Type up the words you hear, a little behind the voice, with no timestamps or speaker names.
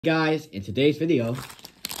Guys, in today's video,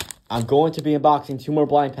 I'm going to be unboxing 2 more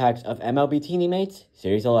blind packs of MLB Teenymates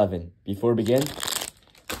Series 11. Before we begin,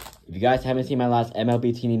 if you guys haven't seen my last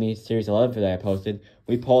MLB Teenymates Series 11 video that I posted,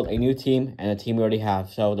 we pulled a new team and a team we already have.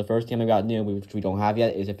 So the first team I got new, which we don't have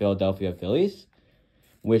yet, is the Philadelphia Phillies,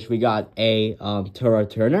 which we got a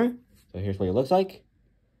Turner. So here's what it looks like.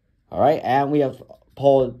 Alright, and we have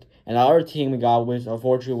pulled another team we got, which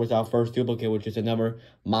unfortunately was our first duplicate, which is another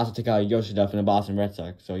Masataka Yoshida from the Boston Red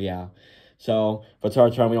Sox. So yeah. So for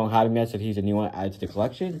Turner, we don't have him yet, so he's a new one added to the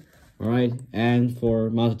collection. Alright, and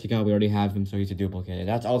for Masataka, we already have him, so he's a duplicate. And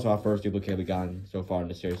that's also our first duplicate we've gotten so far in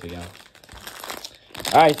the series, so yeah.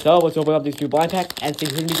 Alright, so let's open up these 2 blind packs and see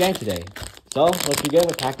who's in the game today. So let's begin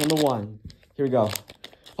with pack number 1. Here we go.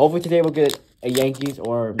 Hopefully today we'll get a Yankees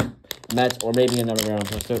or Mets, or maybe another round.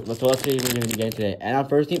 So let's see who's going to get today. And our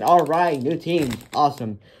first team, alright, new team.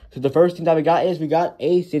 Awesome. So the first team that we got is, we got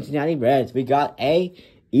a Cincinnati Reds. We got a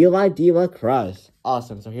Eli De La Cruz.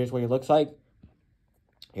 Awesome. So here's what he looks like.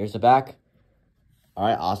 Here's the back.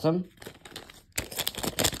 Alright, awesome.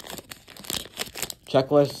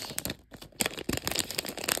 Checklist.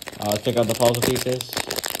 Let's check out the puzzle pieces.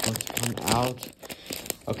 Let's come out.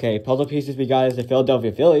 Okay, puzzle pieces we got is the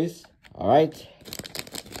Philadelphia Phillies. Alright.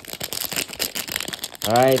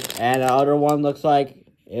 Alright, and the other one looks like,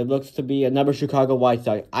 it looks to be another Chicago White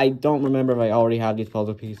Sox. I don't remember if I already have these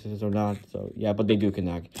puzzle pieces or not. So, yeah, but they do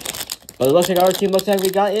connect. But it looks like our team looks like we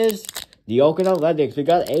got is the Oakland Athletics. We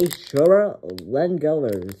got a Shura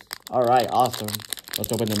Lengellers. Alright, awesome.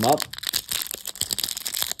 Let's open them up.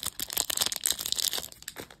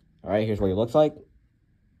 Alright, here's what he looks like.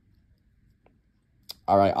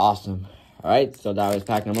 Alright, awesome. Alright, so that was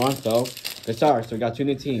pack number 1. So, good start. So we got 2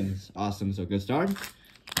 new teams. Awesome. So good start.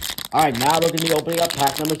 Alright, now we're going to be opening up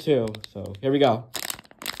pack number 2. So here we go.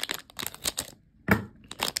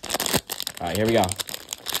 Alright, here we go.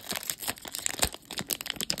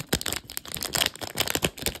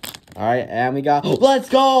 Alright, and we got, let's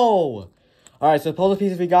go! Alright, so the puzzle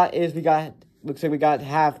pieces we got is, looks like we got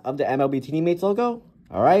half of the MLB Teenymates logo.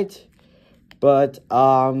 Alright. But,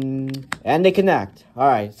 and they connect.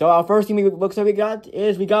 Alright, so our first team looks like we got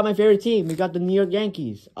my favorite team. We got the New York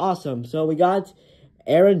Yankees. Awesome. So we got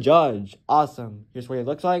Aaron Judge. Awesome. Here's what he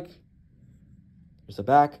looks like. Here's the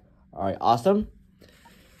back. Alright, awesome.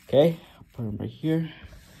 Okay, put him right here.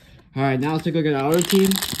 Alright, now let's take a look at our other team.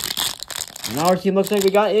 And our team looks like we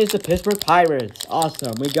got is the Pittsburgh Pirates.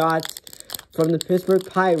 Awesome. We got, from the Pittsburgh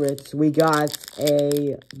Pirates, we got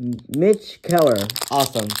a Mitch Keller.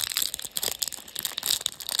 Awesome.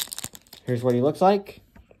 Here's what he looks like.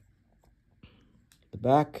 The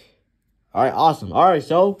back. Alright, awesome. Alright,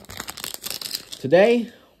 so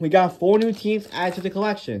today we got 4 new teams added to the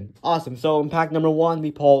collection. Awesome. So in pack number 1,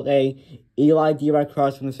 we pulled a Eli De La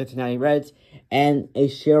Cruz from the Cincinnati Reds and a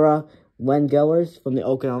Shura Lengellers from the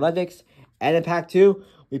Oakland Athletics. And in pack 2,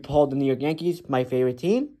 we pulled the New York Yankees, my favorite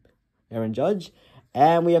team, Aaron Judge.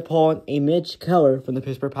 And we have pulled a Mitch Keller from the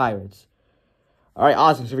Pittsburgh Pirates. Alright,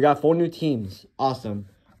 awesome. So we got 4 new teams. Awesome.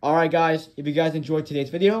 Alright guys, if you guys enjoyed today's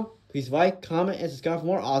video, please like, comment, and subscribe for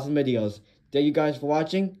more awesome videos. Thank you guys for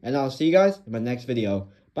watching, and I'll see you guys in my next video.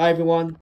 Bye everyone.